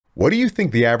What do you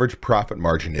think the average profit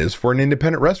margin is for an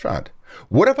independent restaurant?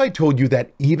 What if I told you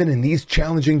that even in these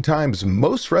challenging times,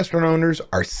 most restaurant owners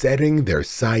are setting their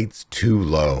sights too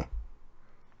low?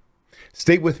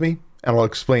 Stay with me and I'll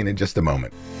explain in just a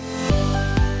moment.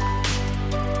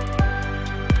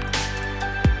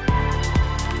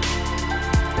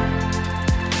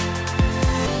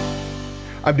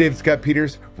 I'm David Scott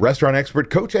Peters, restaurant expert,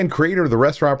 coach, and creator of the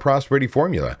Restaurant Prosperity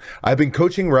Formula. I've been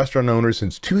coaching restaurant owners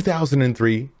since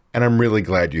 2003, and I'm really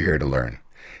glad you're here to learn.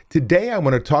 Today, I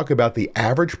want to talk about the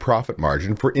average profit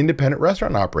margin for independent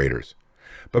restaurant operators.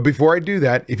 But before I do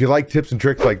that, if you like tips and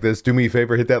tricks like this, do me a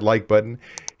favor, hit that like button,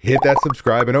 hit that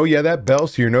subscribe, and oh yeah, that bell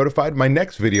so you're notified my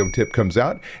next video tip comes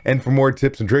out. And for more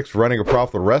tips and tricks for running a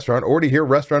profitable restaurant or to hear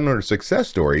restaurant owner success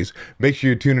stories, make sure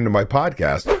you tune into my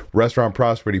podcast, Restaurant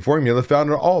Prosperity Formula, found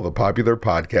on all the popular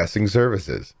podcasting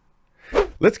services.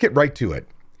 Let's get right to it.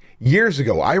 Years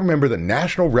ago, I remember the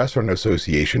National Restaurant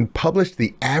Association published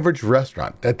the average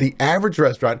restaurant, that the average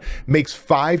restaurant makes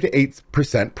 5 to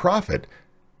 8% profit.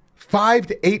 5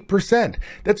 to 8%.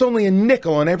 That's only a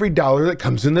nickel on every dollar that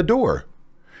comes in the door.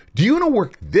 Do you want to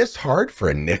work this hard for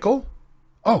a nickel?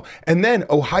 Oh, and then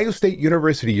Ohio State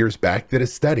University years back did a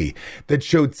study that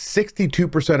showed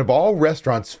 62% of all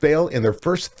restaurants fail in their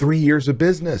first 3 years of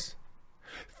business.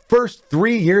 First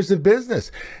 3 years of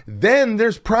business. Then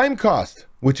there's prime cost,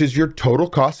 which is your total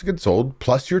cost of goods sold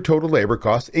plus your total labor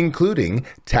costs, including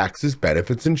taxes,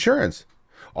 benefits, insurance,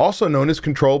 also known as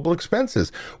controllable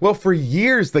expenses. Well, for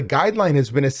years, the guideline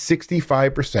has been a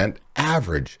 65%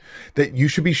 average, that you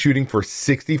should be shooting for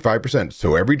 65%.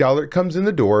 So every dollar that comes in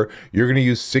the door, you're going to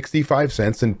use 65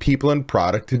 cents in people and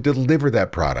product to deliver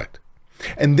that product.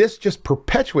 And this just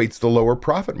perpetuates the lower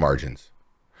profit margins.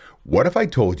 What if I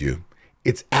told you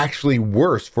it's actually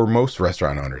worse for most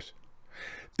restaurant owners?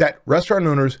 That restaurant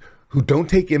owners who don't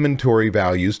take inventory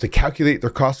values to calculate their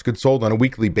cost of goods sold on a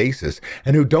weekly basis,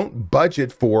 and who don't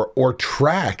budget for or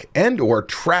track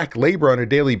labor on a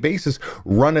daily basis,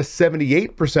 run a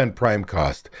 78% prime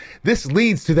cost. This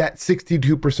leads to that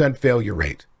 62% failure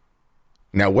rate.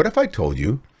 Now, what if I told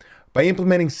you by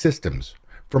implementing systems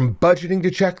from budgeting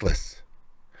to checklists,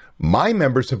 my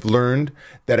members have learned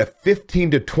that a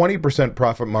 15 to 20%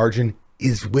 profit margin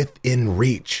is within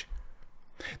reach?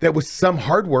 That with some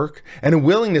hard work and a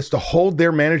willingness to hold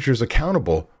their managers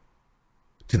accountable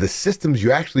to the systems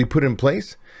you actually put in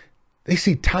place, they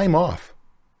see time off,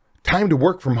 time to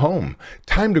work from home,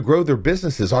 time to grow their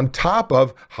businesses on top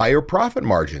of higher profit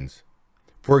margins.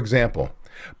 For example,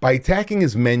 by attacking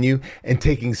his menu and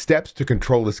taking steps to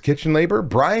control his kitchen labor,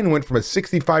 Brian went from a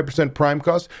 65% prime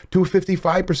cost to a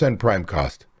 55% prime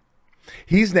cost.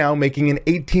 He's now making an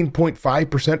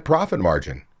 18.5% profit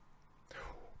margin.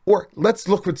 Or let's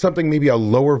look at something, maybe a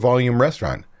lower volume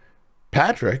restaurant.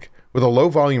 Patrick, with a low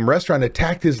volume restaurant,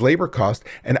 attacked his labor cost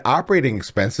and operating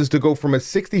expenses to go from a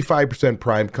 65%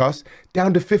 prime cost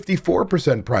down to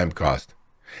 54% prime cost.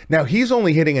 Now he's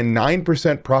only hitting a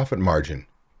 9% profit margin.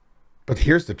 But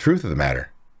here's the truth of the matter.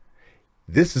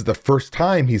 This is the first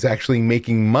time he's actually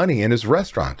making money in his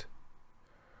restaurant.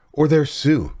 Or there's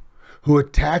Sue, who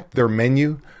attacked their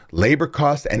menu, labor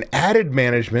costs, and added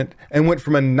management, and went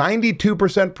from a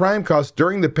 92% prime cost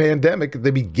during the pandemic at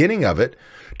the beginning of it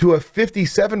to a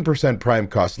 57% prime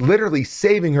cost, literally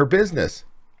saving her business.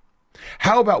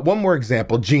 How about one more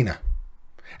example, Gina?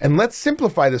 And let's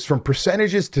simplify this from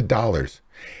percentages to dollars.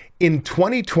 In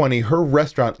 2020, her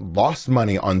restaurant lost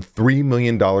money on $3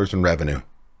 million in revenue.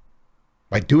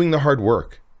 By doing the hard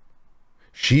work,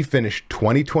 she finished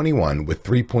 2021 with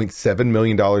 $3.7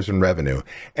 million in revenue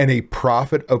and a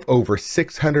profit of over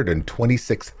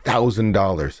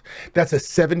 $626,000. That's a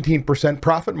 17%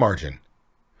 profit margin.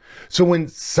 So when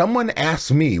someone asks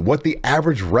me what the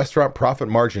average restaurant profit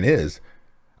margin is,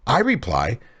 I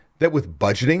reply that with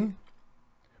budgeting,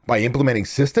 by implementing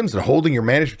systems and holding your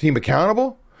management team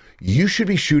accountable, you should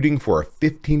be shooting for a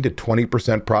 15 to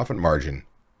 20% profit margin.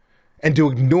 And to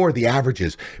ignore the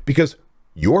averages, because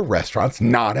your restaurant's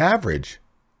not average.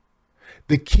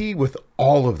 The key with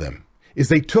all of them is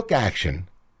they took action,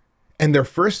 and their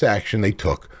first action they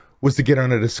took was to get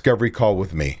on a discovery call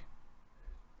with me.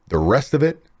 The rest of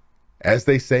it, as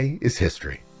they say, is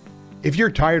history. If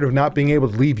you're tired of not being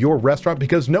able to leave your restaurant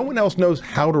because no one else knows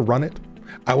how to run it,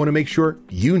 I want to make sure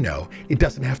you know it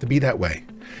doesn't have to be that way.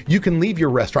 You can leave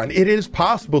your restaurant. It is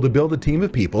possible to build a team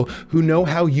of people who know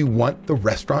how you want the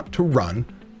restaurant to run,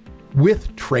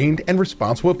 with trained and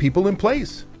responsible people in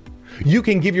place. You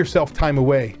can give yourself time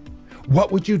away.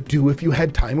 What would you do if you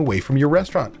had time away from your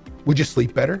restaurant? Would you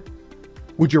sleep better?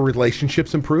 Would your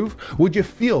relationships improve? Would you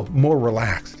feel more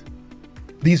relaxed?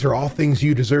 These are all things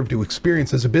you deserve to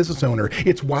experience as a business owner.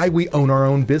 It's why we own our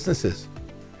own businesses.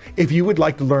 If you would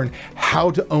like to learn how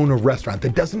to own a restaurant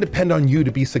that doesn't depend on you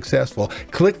to be successful,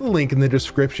 click the link in the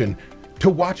description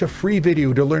to watch a free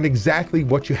video to learn exactly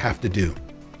what you have to do.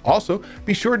 Also,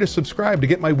 be sure to subscribe to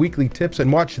get my weekly tips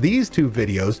and watch these 2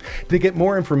 videos to get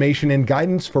more information and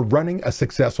guidance for running a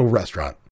successful restaurant.